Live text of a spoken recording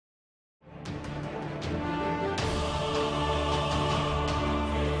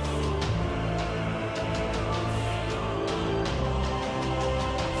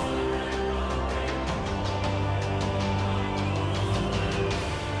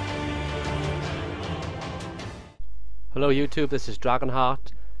Hello YouTube, this is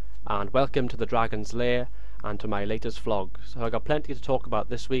Dragonheart and welcome to the Dragon's Lair and to my latest vlog. So I've got plenty to talk about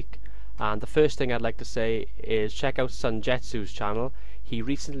this week, and the first thing I'd like to say is check out son Jetzu's channel. He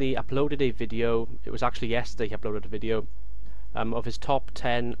recently uploaded a video, it was actually yesterday he uploaded a video of his top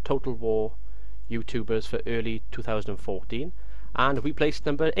 10 Total War YouTubers for early 2014, and we placed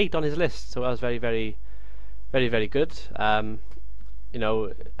number 8 on his list, so that was very good. You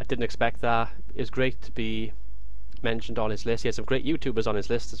know, I didn't expect that. It was great to be mentioned on his list. He had some great YouTubers on his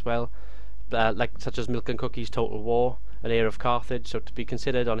list as well, like such as Milk and Cookies Total War and Lair of Carthage, so to be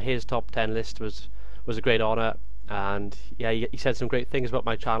considered on his top 10 list was a great honour. And yeah, he said some great things about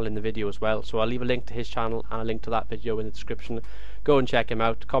my channel in the video as well, so I'll leave a link to his channel and a link to that video in the description. Go and check him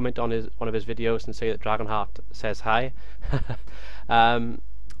out, comment on one of his videos and say that Dragonheart says hi. The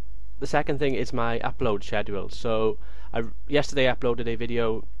second thing is my upload schedule. So yesterday I uploaded a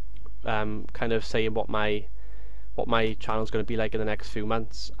video kind of saying what my channel is going to be like in the next few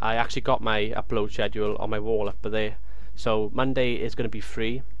months. I actually got my upload schedule on my wall up there. So Monday is going to be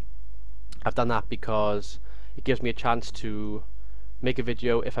free. I've done that because it gives me a chance to make a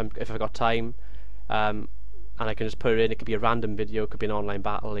video if I've got time, and I can just put it in. It could be a random video, it could be an online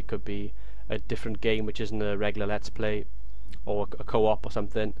battle, it could be a different game which isn't a regular let's play, or a co-op or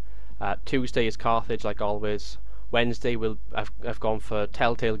something. Tuesday is Carthage like always. Wednesday I've gone for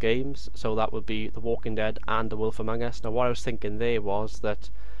Telltale games, so that will be The Walking Dead and The Wolf Among Us. Now what I was thinking there was that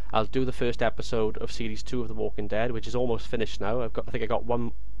I'll do the first episode of series 2 of The Walking Dead, which is almost finished now. I think I got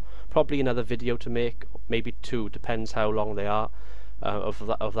one, probably another video to make, maybe 2, depends how long they are,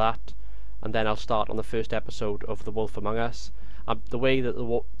 of that, and then I'll start on the first episode of The Wolf Among Us. The way that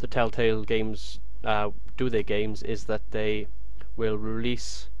the Telltale games do their games is that they will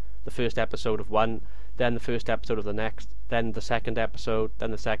release the first episode of one, then the first episode of the next, then the second episode, then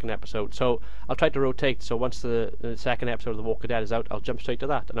the second episode. So I'll try to rotate, so once the second episode of The Walking Dead is out, I'll jump straight to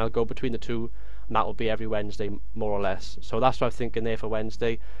that, and I'll go between the two, and that will be every Wednesday more or less. So that's what I'm thinking there for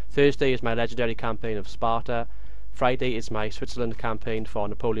Wednesday. Thursday is my legendary campaign of Sparta. Friday is my Switzerland campaign for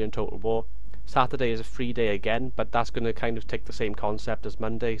Napoleon Total War. Saturday is a free day again, but that's going to kind of take the same concept as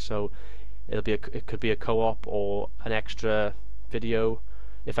Monday, so it could be a co-op or an extra video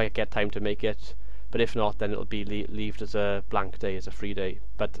if I get time to make it. But if not, then it'll be leaved as a blank day, as a free day.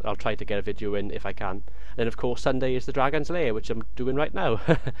 But I'll try to get a video in if I can. And then of course Sunday is the Dragon's Lair, which I'm doing right now.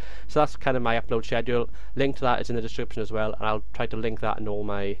 So that's kind of my upload schedule. Link to that is in the description as well, and I'll try to link that in all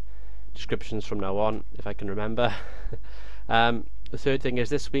my descriptions from now on, if I can remember. The third thing is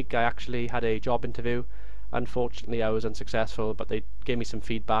this week I actually had a job interview. Unfortunately I was unsuccessful, but they gave me some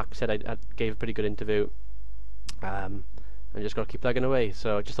feedback, said I gave a pretty good interview. And just got to keep plugging away.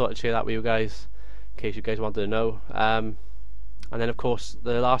 So I just thought I'd share that with you guys, in case you guys wanted to know. And then of course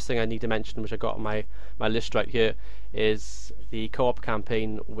the last thing I need to mention, which I got on my list right here, is the co-op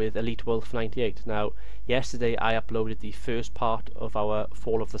campaign with Elite Wolf 98. Now yesterday I uploaded the first part of our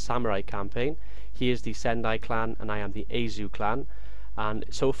Fall of the Samurai campaign. He is the Sendai clan and I am the Azu clan, and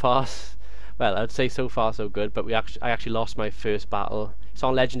so far, well, I'd say so far so good, but I actually lost my first battle. It's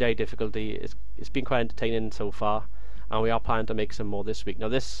on legendary difficulty. It's been quite entertaining so far, and we are planning to make some more this week. Now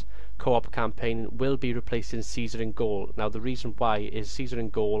this co-op campaign will be replacing Caesar in Gaul. Now the reason why is Caesar in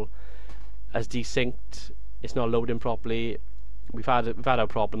Gaul has desynced, it's not loading properly. We've had our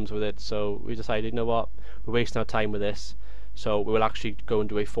problems with it, so we decided, you know what, we're wasting our time with this, so we will actually go and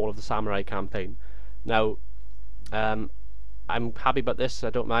do a Fall of the Samurai campaign. Now I'm happy about this, I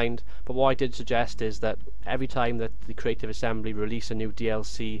don't mind, but what I did suggest is that every time that the Creative Assembly release a new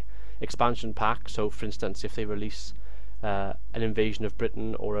DLC expansion pack, so for instance if they release an invasion of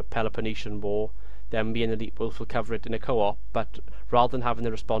Britain or a Peloponnesian War, then me and Elite Wolf will cover it in a co-op, but rather than having the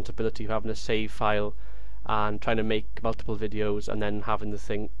responsibility of having a save file and trying to make multiple videos and then having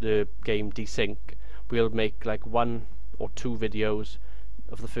the game desync, we'll make like 1 or 2 videos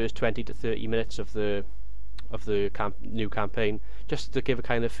of the first 20 to 30 minutes of the new campaign, just to give a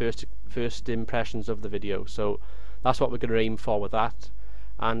kind of first impressions of the video. So that's what we're going to aim for with that.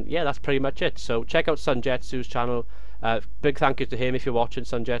 And yeah, that's pretty much it. So check out son Jetzu's channel. Big thank you to him if you're watching,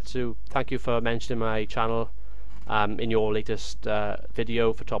 son Jetzu. Thank you for mentioning my channel in your latest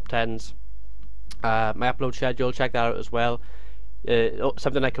video for top 10s. My upload schedule, check that out as well.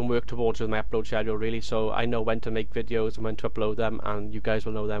 Something I can work towards with my upload schedule really, so I know when to make videos and when to upload them, and you guys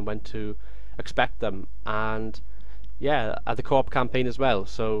will know then when to expect them. And yeah, the co-op campaign as well,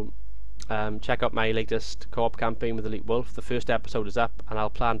 so check out my latest co-op campaign with Elite Wolf. The first episode is up, and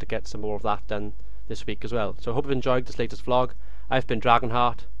I'll plan to get some more of that done this week as well. So I hope you've enjoyed this latest vlog. I've been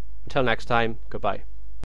Dragonheart. Until next time, goodbye.